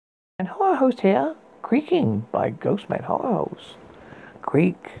And Horror Host here, Creaking by Ghostman Horror Host.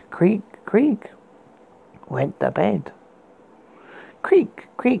 Creak, creak, creak, went the bed. Creak,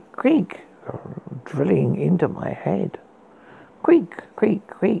 creak, creak, drilling into my head. Creak, creak,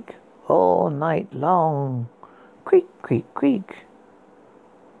 creak, all night long. Creak, creak, creak.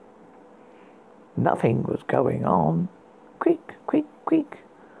 Nothing was going on. Creak, creak, creak.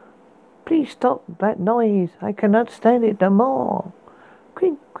 Please stop that noise. I cannot stand it no more.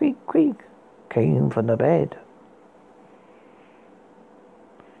 Creak, creak, creak, came from the bed.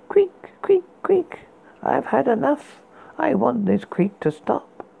 Creak, creak, creak, I've had enough. I want this creak to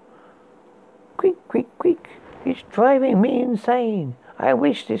stop. Creak, creak, creak, it's driving me insane. I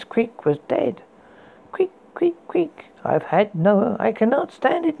wish this creak was dead. Creak, creak, creak, I cannot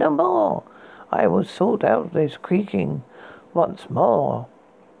stand it no more. I will sort out this creaking once more.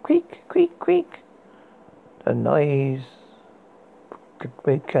 Creak, creak, creak, the noise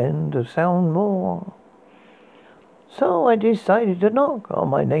began to sound more. So I decided to knock on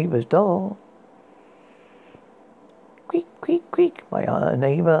my neighbor's door. Creak, creak, creak, my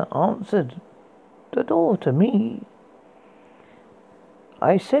neighbor answered the door to me.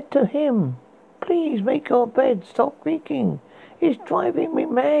 I said to him, please make your bed stop creaking. It's driving me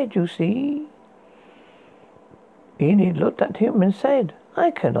mad, you see. Enid looked at him and said, I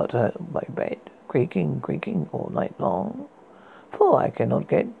cannot have my bed creaking, creaking all night long, for I cannot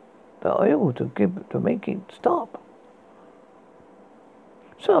get the oil to make it stop.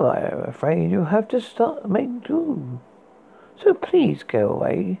 So I am afraid you have to make do. So please go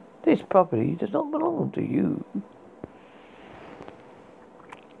away. This property does not belong to you.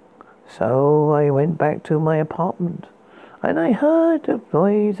 So I went back to my apartment, and I heard the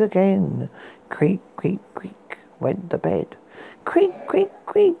noise again. Creak, creak, creak, went the bed. Creak, creak,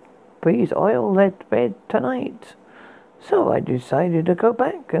 creak, please oil that bed tonight. So I decided to go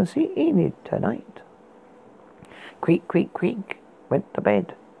back and see Enid tonight. Creak, creak, creak, went the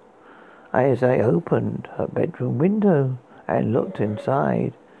bed. As I opened her bedroom window and looked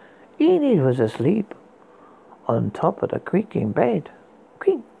inside, Enid was asleep on top of the creaking bed.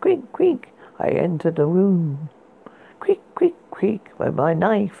 Creak, creak, creak, I entered the room. Creak, creak, creak, with my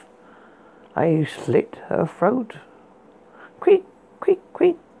knife I slit her throat. Creak, creak,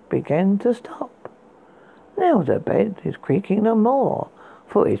 creak, began to stop. Now the bed is creaking no more,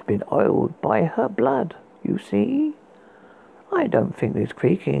 for it's been oiled by her blood, you see. I don't think this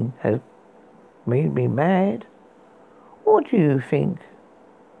creaking has made me mad. What do you think?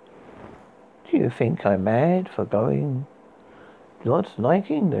 Do you think I'm mad for not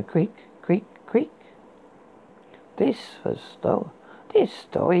liking the creak, creak, creak? This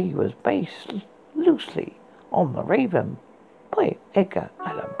story was based loosely on The Raven by Edgar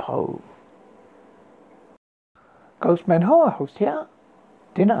Allan Poe. Ghostman Horror Host here.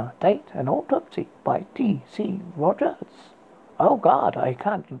 Dinner, Date and Autopsy by T.C. Rodgers. Oh God, I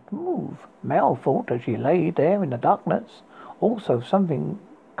can't move, Mel thought as she lay there in the darkness. Also something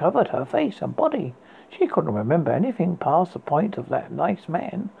covered her face and body. She couldn't remember anything past the point of that nice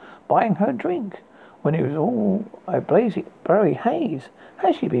man buying her drink, when it was all a blurry haze.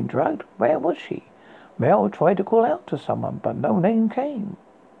 Had she been drugged? Where was she? Mel tried to call out to someone, but no words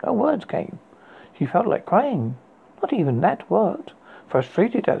came. She felt like crying. Not even that worked.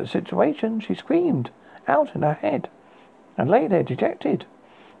 Frustrated at the situation, she screamed out in her head and lay there dejected.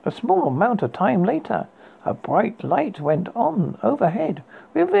 A small amount of time later, a bright light went on overhead,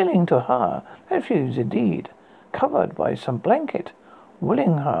 revealing to her that she was indeed covered by some blanket.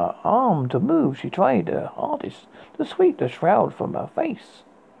 Willing her arm to move, she tried her hardest to sweep the shroud from her face.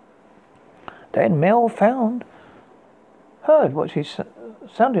 Then Mel heard what she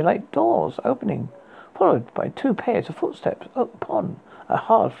sounded like doors opening, followed by 2 pairs of footsteps upon a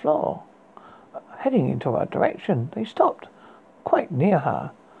hard floor. Heading into her direction, they stopped quite near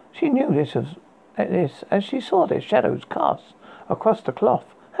her. She knew this as she saw their shadows cast across the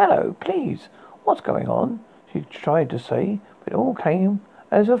cloth. Hello, please, what's going on? She tried to say, but it all came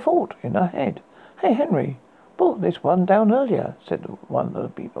as a thought in her head. Hey, Henry, brought this one down earlier, said one of the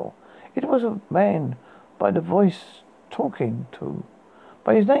people. It was a man by the voice talking to,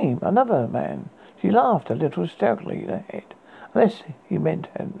 by his name, another man. She laughed a little hysterically in her head, unless he meant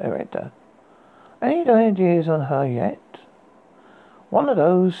an erector. Any ideas on her yet? One of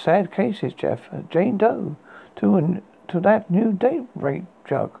those sad cases, Jeff. Jane Doe. To that new date rape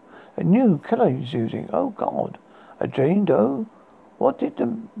drug. A new killer he's using. Oh God. A Jane Doe? What did they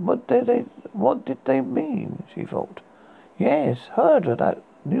mean? She thought. Yes, heard of that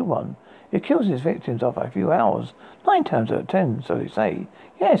new one. It kills its victims after a few hours. 9 times out of 10, so they say.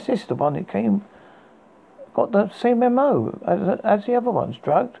 Yes, this is the one that got the same MO as the other ones.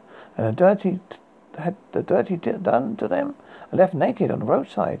 Drugged and had the dirty done to them and left naked on the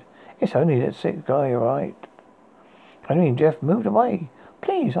roadside. It's only that sick guy, right? Henry and Jeff moved away.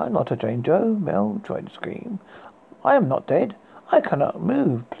 Please, I'm not a danger, Mel tried to scream. I am not dead. I cannot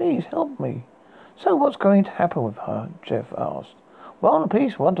move. Please help me. So what's going to happen with her? Jeff asked. Well, the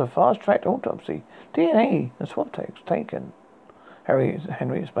police want a fast-tracked autopsy. DNA and swab tests taken. Henry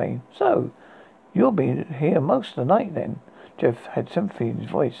explained. So, you'll be here most of the night then? Jeff had sympathy in his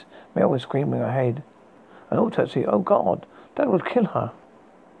voice. Mel was screaming ahead. An autopsy? Oh, God. That would kill her.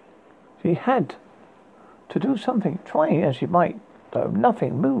 She had to do something. Try as she might, though,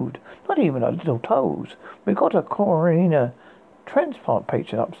 nothing moved. Not even her little toes. We got a coronary transplant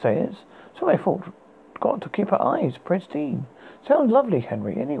patient upstairs, so I thought got to keep her eyes pristine. Sounds lovely,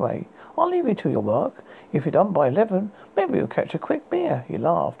 Henry. Anyway, I'll leave you to your work. If you're done by 11, maybe you'll catch a quick beer. He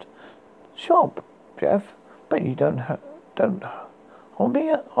laughed. Sure, Jeff, but you don't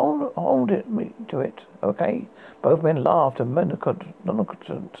hold me to it, okay? Both men laughed and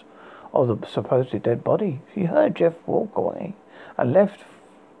non-cognizant of the supposed dead body. She heard Jeff walk away and left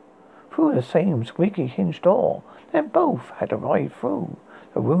through the same squeaky hinged door. Then both had arrived through.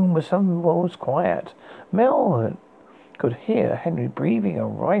 The room was quiet. Mel could hear Henry breathing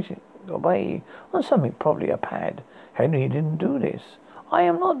and writing away on something, probably a pad. Henry didn't do this. I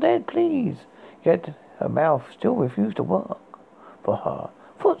am not dead, please. Yet her mouth still refused to work for her.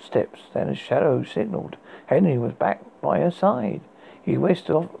 Footsteps, then a shadow signaled. Henry was back by her side. He whisked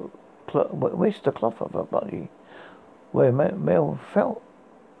the cloth of her body, which Mel felt.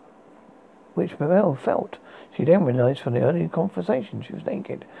 She then realized from the early conversation she was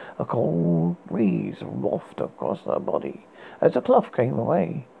naked. A cold breeze wafted across her body as the cloth came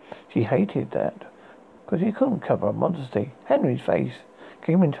away. She hated that, because he couldn't cover her modesty. Henry's face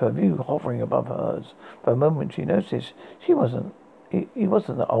came into her view, hovering above hers. For a moment she noticed he wasn't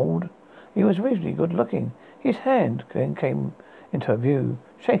old. He was reasonably good looking. His hand then came into her view,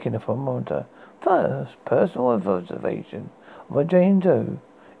 shaking the thermometer. First personal observation of a Jane Doe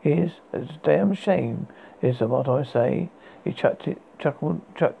is a damn shame, is what I say. He chucked his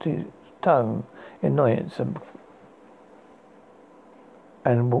tongue in annoyance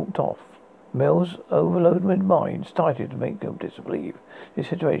and walked off. Mel's overloaded mind started to make him disbelieve the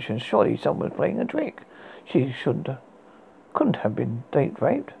situation. Surely someone was playing a trick. She couldn't have been date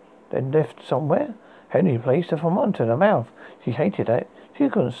raped, then left somewhere. Henry placed a thermometer in her mouth. She hated that. She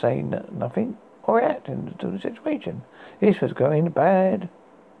couldn't say nothing or react to the situation. This was going bad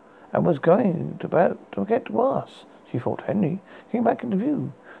and was going to get worse. She thought. Henry came back into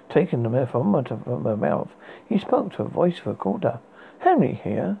view. Taking the thermometer from her mouth, he spoke to a voice recorder. Henry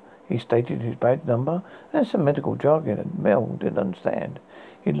here. He stated his badge number and some medical jargon that Mel didn't understand.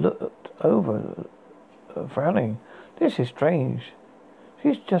 He looked over, frowning. This is strange.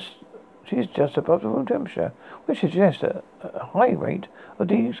 She's just above the room temperature, which suggests a high rate of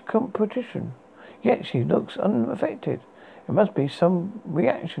decomposition. Yet she looks unaffected. It must be some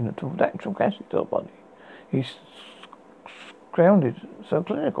reaction to natural gases to her body. He's grounded, so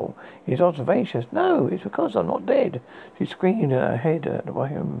clinical. He's observations. No, it's because I'm not dead. She screamed in her head at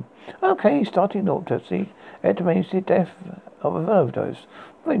him. Okay, starting the autopsy. Estimates the death of an overdose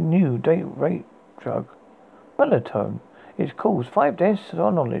of a new date rape drug, melatonin. It caused 5 deaths to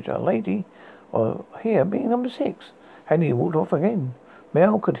our knowledge. A lady, or here being number 6. Henry walked off again.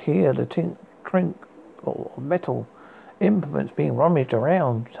 Mel could hear the clink of metal implements being rummaged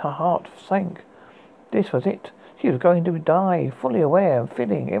around. Her heart sank. This was it. She was going to die, fully aware and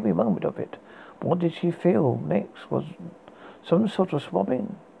feeling every moment of it. What did she feel next? Was some sort of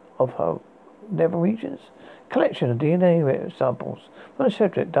swabbing of her nether regions? Collection of DNA samples from the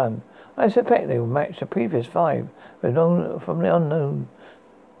subject done. I suspect they will match the previous 5 from the unknown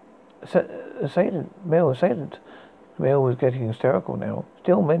male assailant. Mel was getting hysterical now,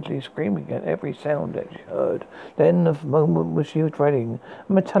 still mentally screaming at every sound that she heard. Then the moment when she was dreading,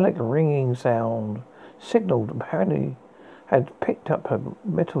 a metallic ringing sound signaled apparently had picked up her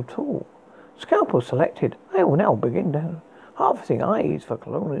metal tool. Scalpel selected. I will now begin harvesting eyes for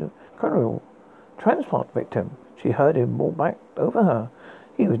coronary transplant victim. She heard him walk back over her.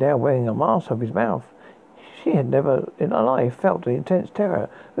 He was now wearing a mask over his mouth. She had never in her life felt the intense terror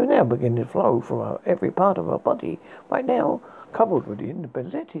that was now beginning to flow from every part of her body. Right now, coupled with the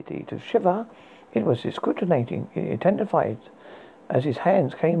inability to shiver, it was discriminating. It intensified as his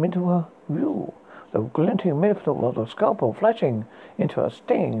hands came into her view. The glinting metal of the scalpel flashing into her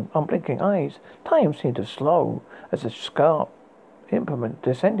stinging, unblinking eyes. Time seemed to slow as the sharp implement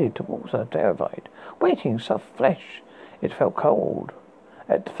descended towards her, terrified. Waiting soft flesh, it felt cold.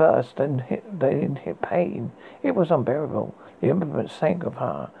 At first, then hit pain. It was unbearable. The implement sank of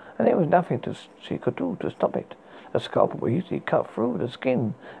her, and there was nothing she could do to stop it. A scalpel would easily cut through the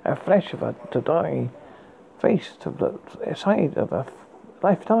skin and flesh of her to die. Face to the side of her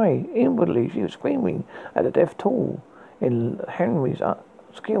left eye. Inwardly, she was screaming at the death tool. In Henry's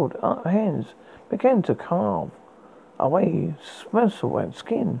skilled hands began to carve away muscle and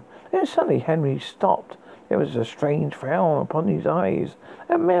skin. Then suddenly Henry stopped. There was a strange frown upon his eyes,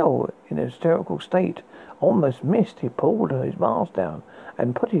 and Mel, in a hysterical state, almost missed. He pulled his mask down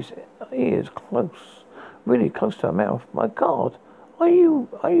and put his ears really close to her mouth. My God, are you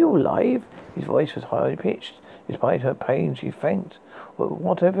alive? His voice was highly pitched. Despite her pain, she thanked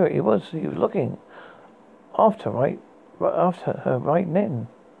whatever it was he was looking after her right then.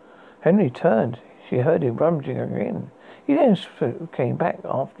 Henry turned. She heard him rummaging again. He then came back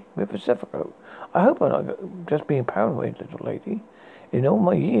with a stethoscope. I hope I'm not just being paranoid, little lady. In all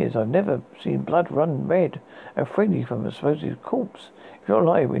my years, I've never seen blood run red and freely from a supposed corpse. If you're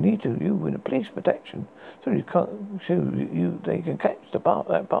alive, we need you in police protection so they can catch that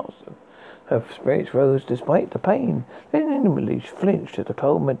bastard. Her spirits rose despite the pain. Then inwardly she flinched as the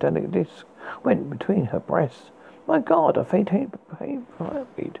cold metallic disc went between her breasts. My God, a faint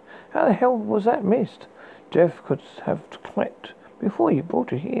heartbeat. How the hell was that missed? Jeff could have clicked before you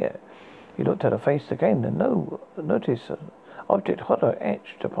brought her here. He looked at her face again and noticed an object horror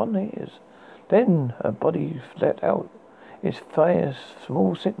etched upon his. Then her body let out its first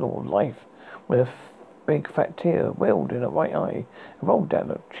small signal of life, with a big fat tear welled in her right eye and rolled down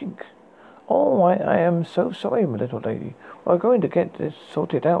her cheek. Oh, I am so sorry, my little lady. We're going to get this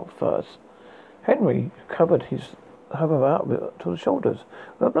sorted out first. Henry covered her up to the shoulders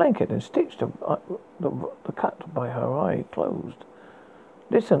with a blanket and stitched the cut by her eye closed.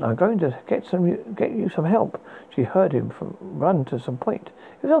 Listen, I'm going to get you some help. She heard him run to some point.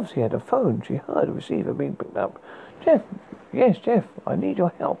 He obviously had a phone. She heard the receiver being picked up. Jeff, yes, Jeff, I need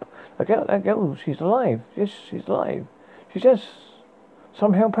your help. That girl, she's alive. Yes, she's alive. She's just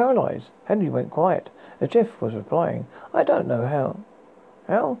somehow paralyzed. Henry went quiet as Jeff was replying. I don't know how.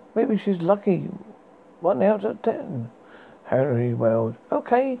 How? Maybe she's lucky. 1 out of 10. Henry wailed.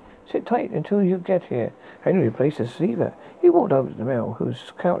 Okay, sit tight until you get here. Henry replaced the receiver. He walked over to Mel, who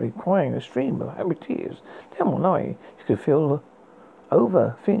was currently crying a stream of happy tears down one eye. He could feel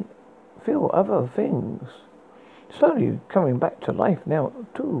other things slowly coming back to life now,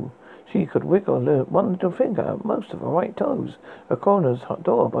 too. She could wiggle one little finger at most of her right toes. The coroner's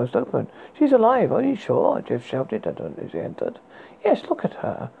door burst open. She's alive, are you sure? Jeff shouted as he entered. Yes, look at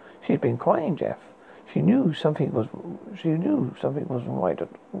her. She's been crying, Jeff. She knew something wasn't right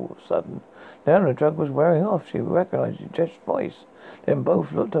all of a sudden. Now the drug was wearing off. She recognized Jeff's voice. Then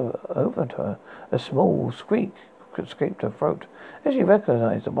both looked over to her. A small squeak escaped her throat as she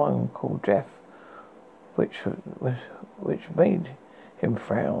recognized the one called Jeff, which made him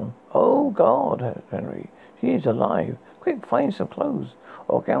frown. Oh, God, Henry, she is alive. Quick, find some clothes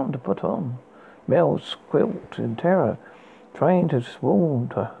or gown to put on. Mel squealed in terror, trying to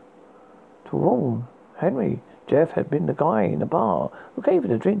warn Henry. Jeff had been the guy in the bar who gave her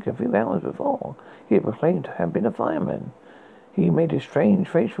the drink a few hours before. He had proclaimed to have been a fireman. He made a strange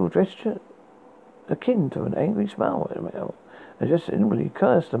facial gesture akin to an angry smile at Mel, and just inwardly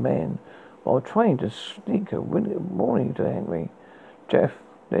cursed the man while trying to sneak a warning to Henry. Jeff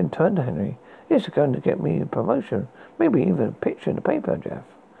then turned to Henry. This is going to get me a promotion, maybe even a picture in the paper, Jeff.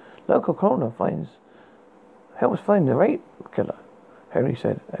 Local coroner helps find the rape killer, Henry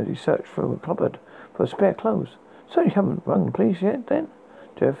said as he searched through a cupboard for spare clothes. So you haven't rung the police yet, then?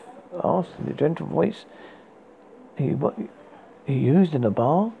 Jeff asked in a gentle voice he used in the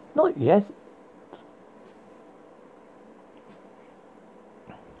bar. Not yet.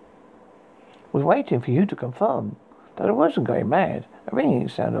 Was waiting for you to confirm that I wasn't going mad. A ringing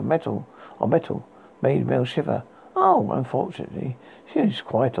sound of metal made Mel shiver. Oh, unfortunately, she is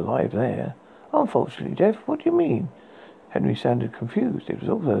quite alive there. Unfortunately, Jeff, what do you mean? Henry sounded confused. It was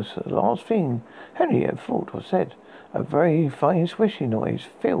almost the last thing Henry had thought or said. A very fine swishy noise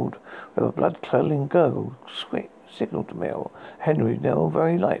filled with a blood-curdling gurgle signaled to Mel. Henry now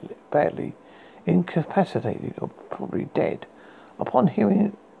very badly incapacitated or probably dead. Upon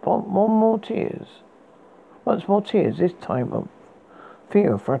hearing once more tears, this time of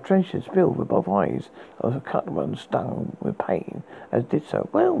fear of frustration spilled with both eyes. As a cut one stung with pain as did so.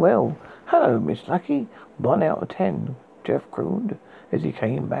 Well, hello, Miss Lucky. 1 out of 10, Jeff crooned as he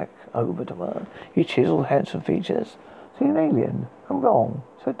came back over to her. His chiseled, handsome features seemed alien and wrong,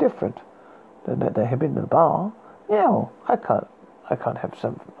 so different than that they had been in the bar. Now, I can't have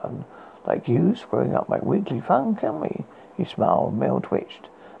someone like you screwing up my weekly fun, can we? He smiled. Mel twitched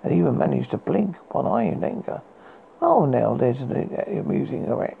and even managed to blink one eye in anger. Oh, now there's an amusing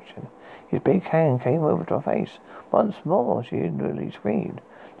reaction. His big hand came over to her face. Once more she inwardly screamed.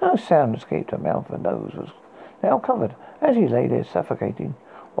 No sound escaped her mouth. Her nose was now covered. As he lay there suffocating,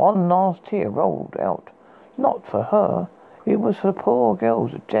 one last tear rolled out. Not for her. It was for the poor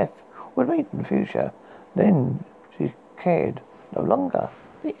girls that death would make in the future. Then she cared no longer.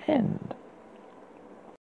 The end.